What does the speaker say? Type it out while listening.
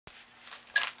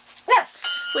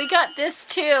We got this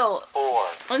too. 4.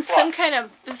 On some kind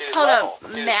of, it's called a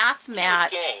math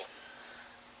mat.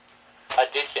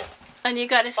 Addition. And you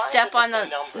got to step on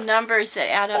the numbers that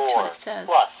add up to what it says.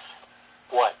 Plus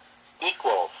what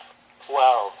equals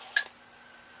 12.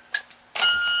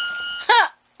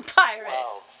 Ha! Pirate.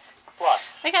 12 plus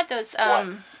I got those,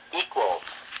 equals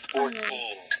 14.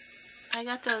 I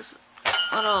got those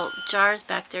little jars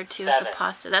back there too with the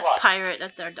pasta. That's pirate.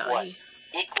 That's our doggy.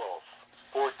 Equals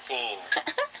 14.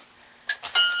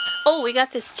 Oh, we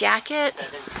got this jacket.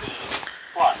 17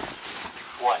 plus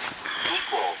what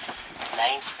equals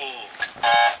 19.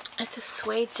 It's a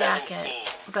suede jacket,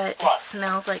 but it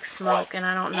smells like smoke, and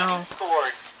I don't know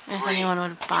if anyone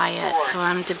would buy it, so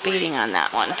I'm debating on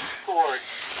that one.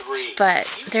 But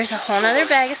there's a whole nother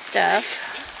bag of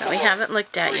stuff that we haven't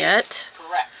looked at yet,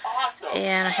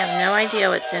 and I have no idea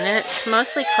what's in it.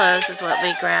 Mostly clothes is what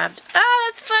we grabbed. Oh,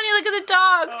 that's funny. Look at the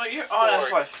dog. Oh, you're on a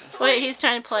question. Wait, he's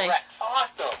trying to play.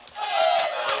 Awesome.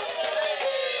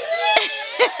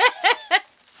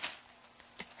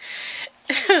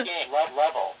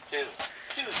 Level 2.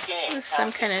 It's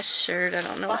some kind of shirt. I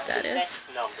don't know what that is.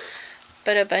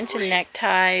 But a bunch of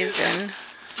neckties, and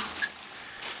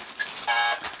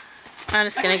I'm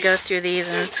just going to go through these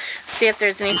and see if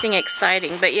there's anything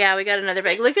exciting. But yeah, we got another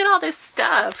bag. Look at all this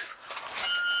stuff.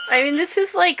 I mean, this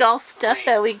is like all stuff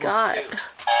that we got.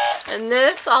 And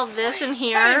this, all this in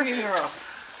here.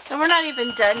 And we're not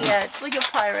even done yet. Look at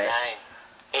Pirate.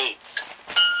 9, 8,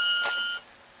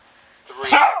 3,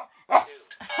 2,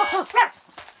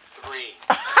 3.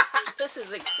 This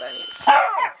is exciting.